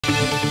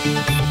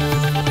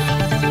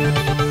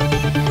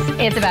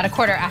It's about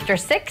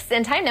 6:15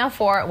 and time now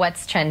for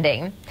What's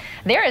Trending.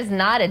 There is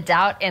not a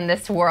doubt in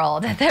this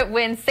world that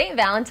when St.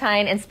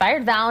 Valentine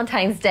inspired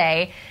Valentine's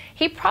Day,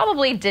 he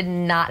probably did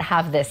not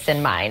have this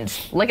in mind.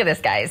 Look at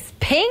this, guys.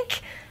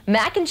 Pink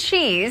mac and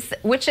cheese,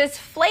 which is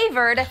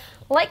flavored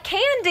like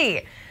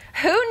candy.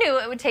 Who knew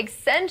it would take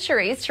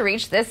centuries to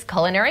reach this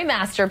culinary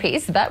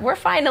masterpiece, but we're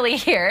finally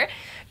here.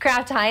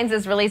 Kraft Heinz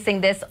is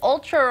releasing this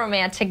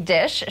ultra-romantic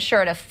dish,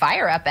 sure to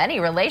fire up any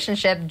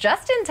relationship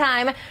just in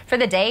time for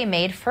the day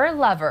made for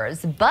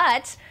lovers.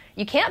 But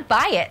you can't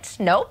buy it.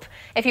 Nope.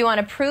 If you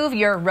want to prove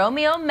your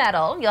Romeo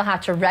medal, you'll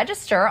have to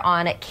register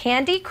on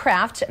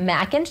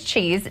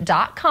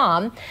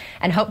candycraftmacandcheese.com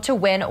and hope to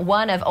win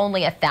one of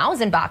only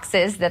 1,000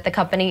 boxes that the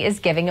company is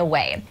giving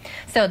away.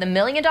 So the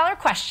million-dollar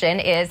question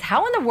is,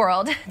 how in the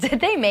world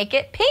did they make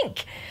it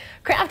pink?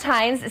 Kraft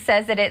Heinz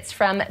says that it's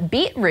from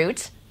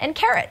beetroot and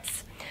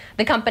carrots.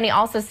 The company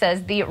also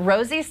says the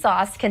rosy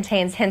sauce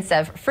contains hints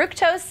of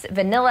fructose,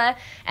 vanilla,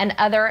 and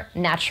other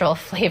natural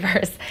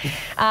flavors.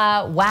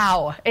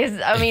 Wow.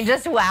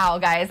 Just wow,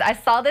 guys. I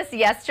saw this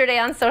yesterday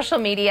on social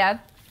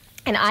media.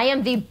 And I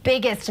am the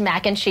biggest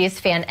mac and cheese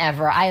fan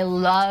ever. I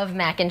love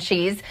mac and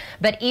cheese,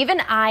 but even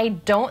I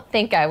don't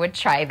think I would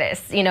try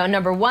this. You know,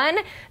 number one,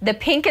 the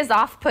pink is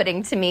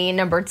off-putting to me.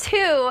 Number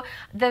two,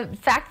 the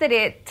fact that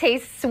it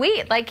tastes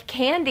sweet, like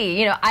candy.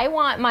 You know, I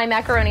want my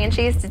macaroni and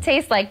cheese to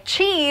taste like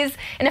cheese,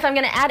 and if I'm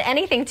gonna add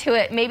anything to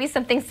it, maybe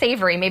something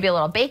savory, maybe a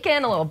little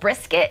bacon, a little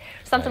brisket,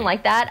 something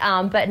like that,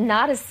 but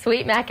not a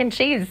sweet mac and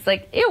cheese.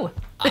 Like, ew.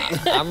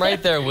 I'm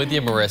right there with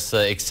you,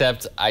 Marissa,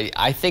 except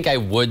I think I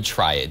would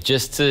try it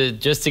just to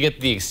get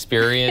the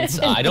experience.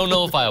 I don't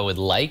know if I would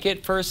like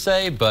it per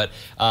se, but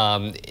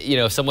you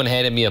know, if someone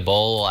handed me a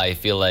bowl, I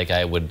feel like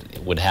I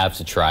would have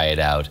to try it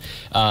out.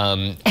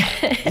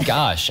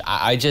 Gosh,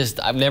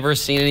 I've never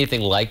seen anything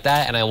like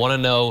that, and I want to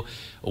know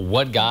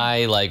what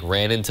guy like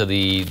ran into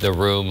the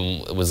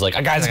room, was like,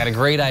 guys, I got a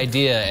great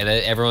idea, and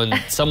everyone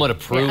somewhat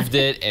approved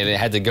it, and it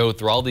had to go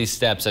through all these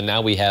steps, and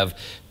now we have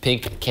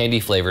pink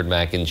candy flavored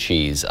mac and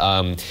cheese.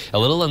 A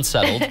little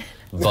unsettled,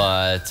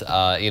 but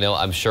you know,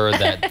 I'm sure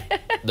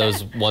that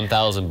those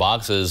 1,000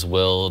 boxes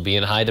will be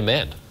in high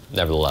demand,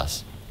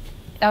 nevertheless.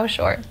 Oh,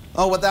 sure.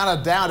 Oh, without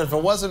a doubt. If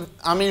it wasn't,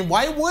 I mean,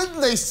 why wouldn't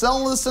they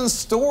sell this in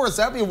stores?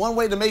 That'd be one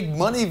way to make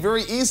money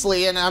very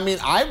easily. And I mean,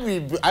 I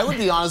would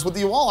be honest with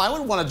you all. I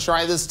would want to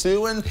try this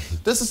too, and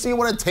just to see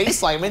what it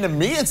tastes like. I mean, to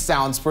me, it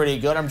sounds pretty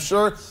good. I'm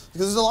sure, because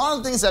there's a lot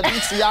of things that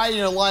meets the eye, and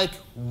you're like,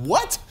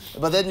 what?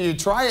 But then you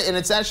try it, and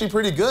it's actually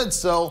pretty good.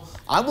 So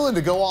I'm willing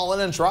to go all in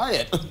and try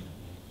it.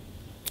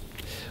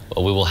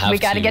 Well, we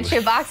got to get you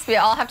a box. We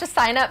all have to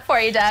sign up for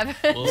you, Deb.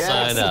 We'll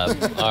sign up.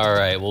 All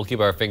right, we'll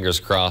keep our fingers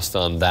crossed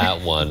on that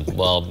one.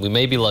 Well, we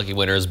may be lucky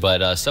winners,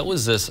 but so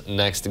is this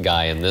next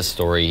guy in this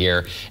story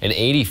here. An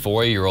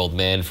 84-year-old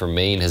man from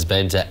Maine has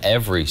been to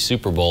every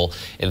Super Bowl,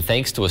 and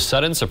thanks to a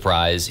sudden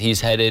surprise,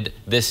 he's headed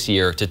this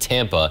year to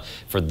Tampa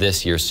for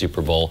this year's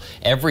Super Bowl.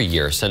 Every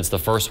year since the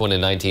first one in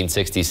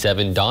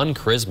 1967, Don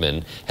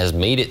Chrisman has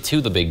made it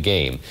to the big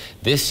game.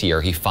 This year,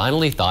 he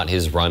finally thought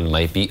his run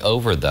might be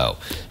over, though.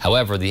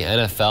 However, the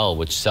NFL,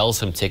 which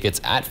sells him tickets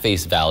at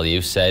face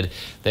value, said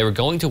they were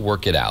going to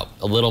work it out.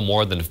 A little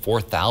more than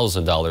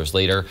 $4,000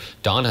 later,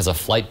 Don has a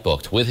flight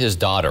booked with his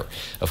daughter.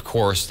 Of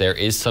course, there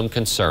is some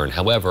concern.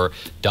 However,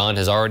 Don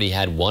has already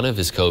had one of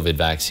his COVID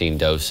vaccine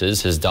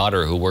doses. His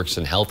daughter, who works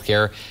in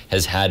healthcare,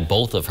 has had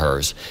both of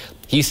hers.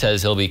 He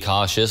says he'll be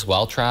cautious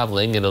while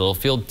traveling, and it'll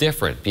feel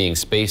different being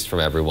spaced from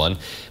everyone.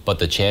 But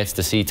the chance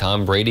to see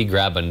Tom Brady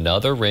grab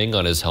another ring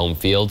on his home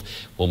field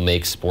will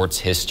make sports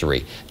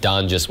history.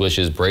 Don just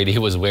wishes Brady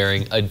was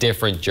wearing a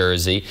different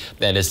jersey.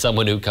 And as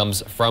someone who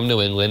comes from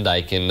New England,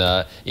 I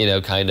can, you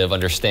know, kind of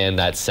understand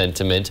that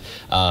sentiment.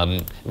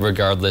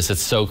 Regardless,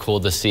 it's so cool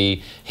to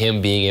see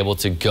him being able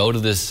to go to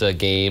this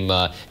game.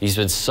 He's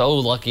been so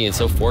lucky and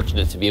so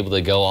fortunate to be able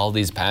to go all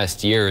these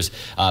past years.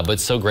 But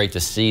so great to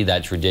see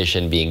that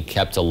tradition being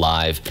kept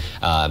alive.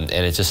 And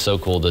it's just so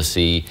cool to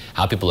see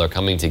how people are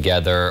coming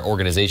together,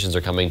 organizations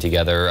are coming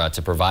together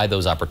to provide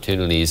those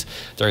opportunities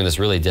during this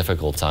really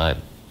difficult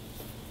time.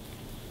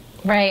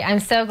 Right. I'm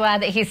so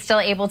glad that he's still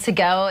able to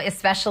go,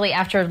 especially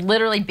after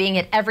literally being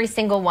at every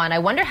single one. I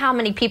wonder how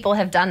many people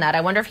have done that.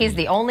 I wonder if he's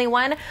the only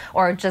one,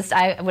 or just,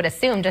 I would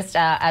assume, just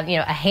you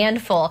know, a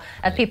handful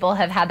of people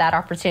have had that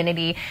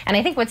opportunity. And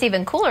I think what's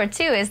even cooler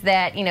too is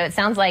that, you know, it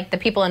sounds like the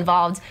people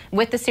involved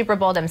with the Super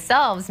Bowl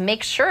themselves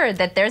make sure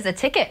that there's a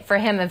ticket for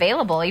him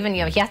available. Even,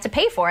 you know, he has to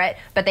pay for it,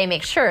 but they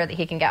make sure that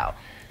he can go.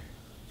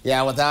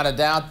 Yeah, without a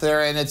doubt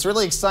there, and it's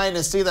really exciting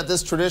to see that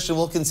this tradition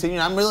will continue.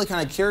 I'm really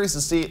kind of curious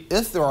to see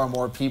if there are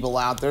more people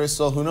out there,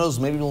 so who knows,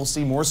 maybe we'll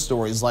see more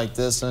stories like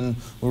this, and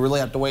we really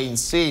have to wait and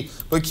see.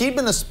 But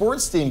keeping the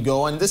sports theme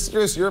going, this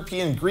year's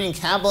European green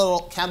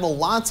capital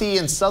Lahti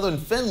in southern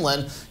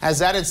Finland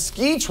has added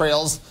ski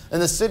trails in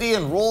the city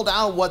and rolled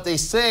out what they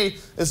say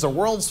is the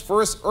world's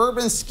first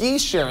urban ski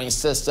sharing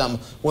system.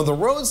 When the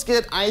roads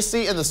get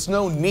icy and the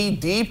snow knee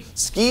deep,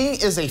 skiing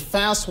is a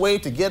fast way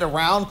to get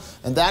around,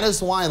 and that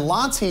is why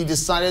Lahti County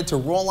decided to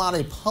roll out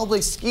a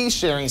public ski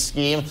sharing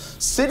scheme,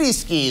 City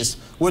Skis,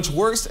 which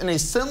works in a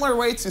similar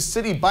way to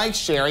city bike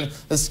sharing.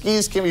 The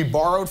skis can be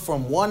borrowed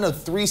from one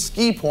of 3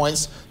 ski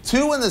points,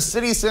 2 in the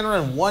city center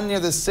and 1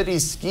 near the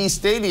city's ski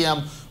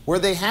stadium, where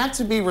they have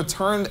to be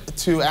returned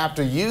to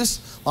after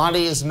use.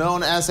 Lahti is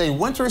known as a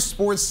winter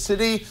sports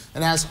city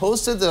and has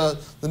hosted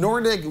the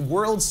Nordic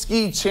World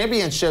Ski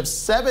Championships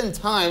 7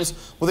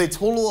 times, with a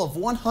total of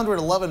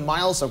 111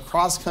 miles of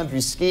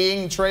cross-country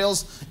skiing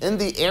trails in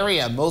the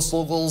area. Most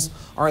locals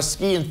are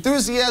ski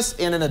enthusiasts,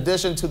 and in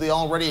addition to the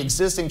already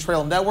existing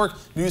trail network,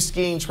 new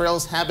skiing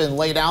trails have been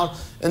laid out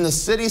in the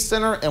city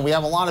center, and we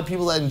have a lot of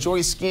people that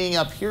enjoy skiing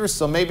up here,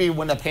 so maybe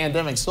when the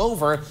pandemic's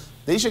over,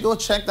 they should go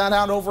check that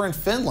out over in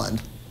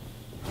Finland.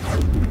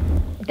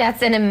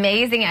 That's an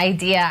amazing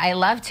idea. I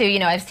love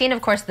to, I've seen,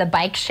 of course, the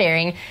bike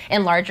sharing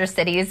in larger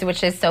cities,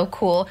 which is so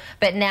cool.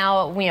 But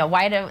now,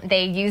 why don't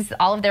they use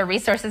all of their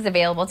resources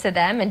available to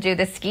them and do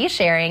the ski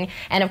sharing?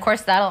 And of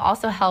course, that'll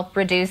also help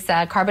reduce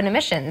carbon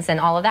emissions and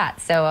all of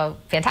that. So a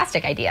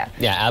fantastic idea.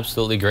 Yeah,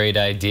 absolutely great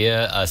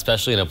idea,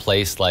 especially in a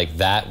place like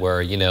that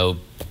where,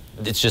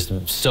 it's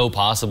just so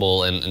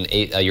possible and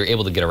you're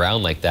able to get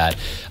around like that.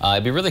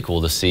 It'd be really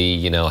cool to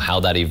see,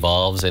 how that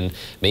evolves, and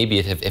maybe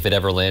if it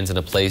ever lands in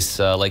a place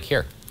like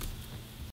here.